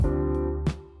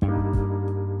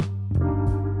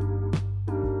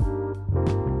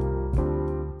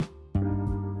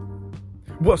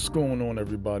What's going on,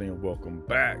 everybody, and welcome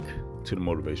back to the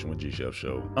Motivation with G-Chef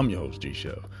Show. I'm your host,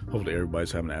 G-Chef. Hopefully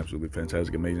everybody's having an absolutely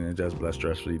fantastic, amazing, and just blessed,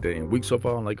 stress-free day and week so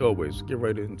far. And like always, get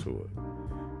right into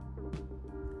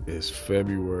it. It's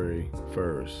February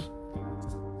 1st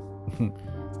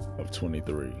of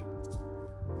 23.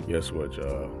 Guess what,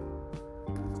 y'all?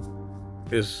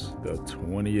 It's the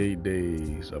 28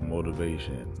 days of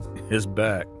motivation. It's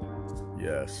back.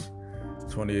 Yes,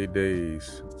 28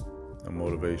 days of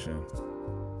motivation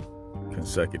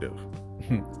consecutive.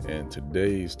 And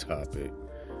today's topic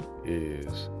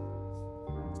is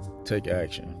take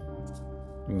action.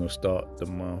 We're going to start the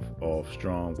month off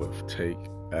strong with take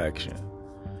action.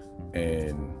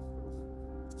 And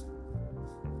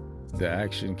the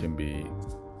action can be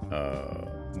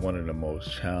one of the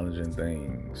most challenging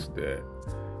things that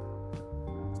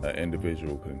an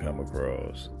individual can come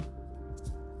across.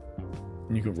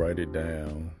 You can write it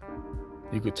down.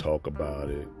 You could talk about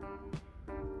it.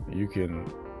 You can,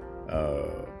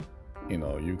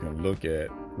 you can look at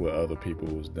what other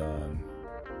people's done,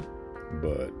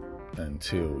 but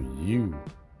until you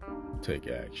take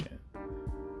action,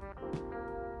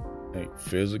 like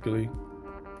physically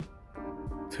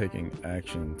taking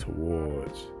action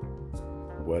towards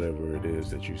whatever it is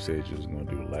that you said you was going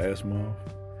to do last month,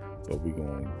 but we're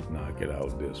going to knock it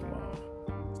out this month,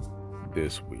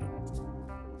 this week.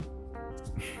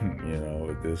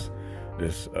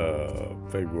 This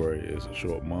February is a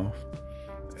short month,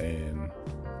 and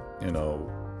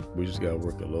we just gotta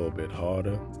work a little bit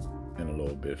harder and a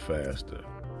little bit faster,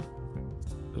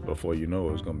 because before you know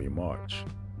it's gonna be March,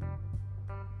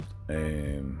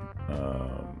 and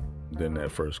then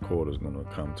that first quarter is gonna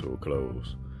come to a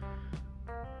close.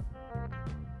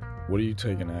 What are you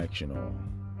taking action on?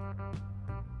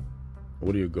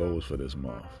 What are your goals for this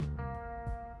month?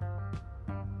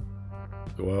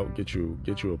 Go out, get you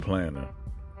a planner.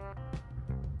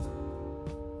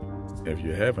 If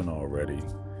you haven't already,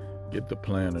 get the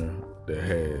planner that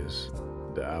has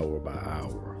the hour by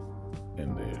hour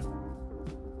in there.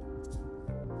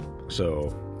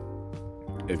 So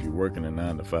if you're working a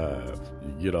 9 to 5,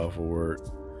 you get off of work,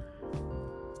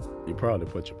 you probably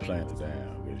put your planner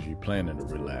down because you're planning to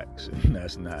relax, and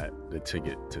that's not the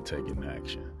ticket to taking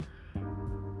action.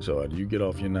 So you get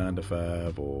off your 9 to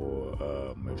 5,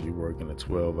 or if you're working a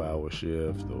 12-hour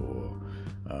shift, or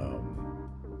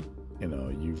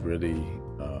you really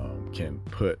can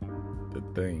put the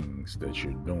things that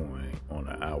you're doing on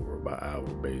an hour-by-hour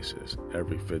basis.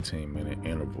 Every 15-minute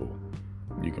interval,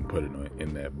 you can put it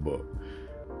in that book.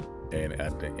 And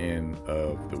at the end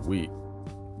of the week,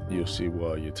 you'll see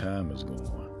where your time is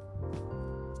going.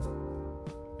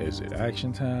 Is it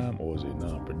action time, or is it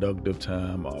non-productive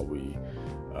time? Are we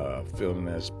filling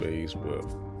that space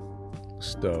with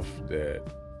stuff that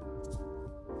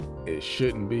it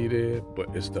shouldn't be there,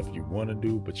 but it's stuff you want to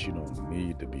do, but you don't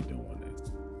need to be doing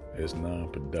it? It's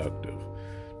non-productive.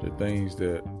 The things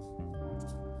that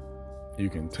you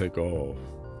can take off.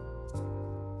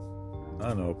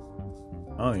 I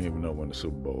don't even know when the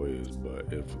Super Bowl is,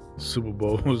 but if Super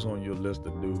Bowl is on your list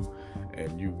to do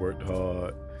and you worked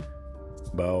hard,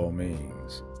 by all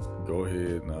means, go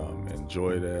ahead and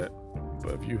enjoy that.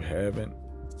 But if you haven't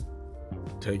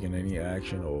taken any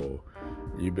action, or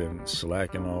you've been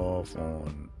slacking off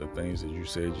on the things that you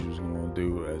said you was going to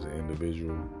do as an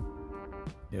individual,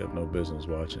 you have no business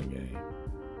watching the game.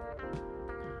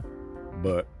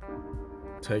 But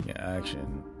taking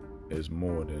action is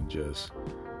more than just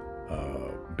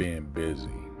being busy.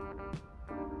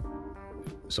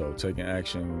 So taking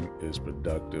action is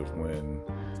productive when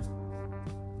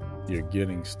you're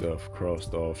getting stuff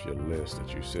crossed off your list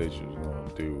that you said you was going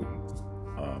to do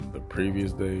the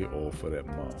previous day or for that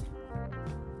month.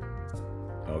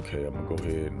 Okay, I'm going to go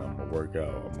ahead and I'm going to work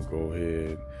out. I'm going to go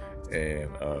ahead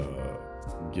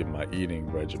and get my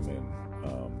eating regimen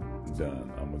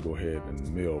done. I'm going to go ahead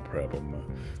and meal prep. I'm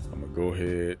going to go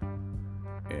ahead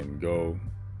and go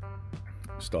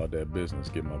start that business,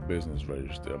 get my business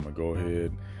registered. I'm going to go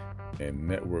ahead and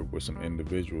network with some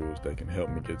individuals that can help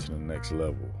me get to the next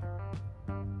level.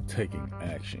 Taking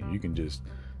action. You can just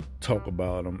talk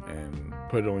about them and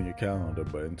put it on your calendar,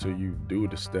 but until you do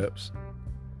the steps,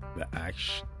 the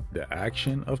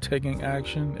action of taking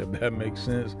action, if that makes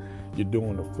sense, you're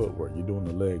doing the footwork, you're doing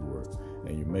the legwork,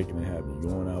 and you're making it happen.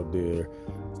 You're going out there,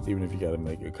 even if you got to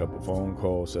make a couple phone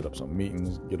calls, set up some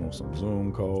meetings, get on some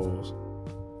Zoom calls.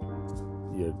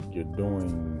 You're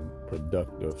doing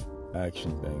productive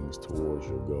action things towards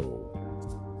your goal,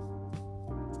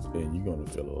 and you're going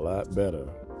to feel a lot better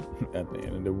at the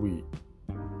end of the week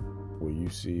where you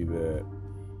see that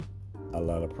a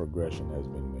lot of progression has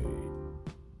been made.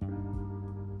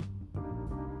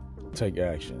 Take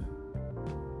action.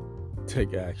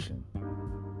 Take action.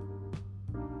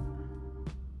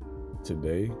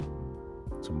 Today,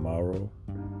 tomorrow,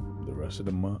 the rest of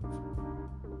the month,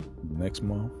 next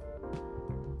month,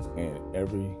 and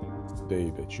every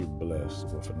day that you're blessed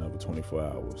with another 24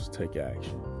 hours, take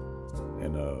action.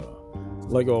 And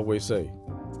like I always say,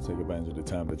 take advantage of the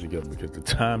time that you're given, because the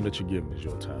time that you're given is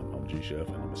your time. I'm G Chef,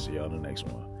 and I'm going to see y'all in the next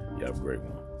one. You have a great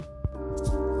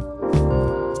one.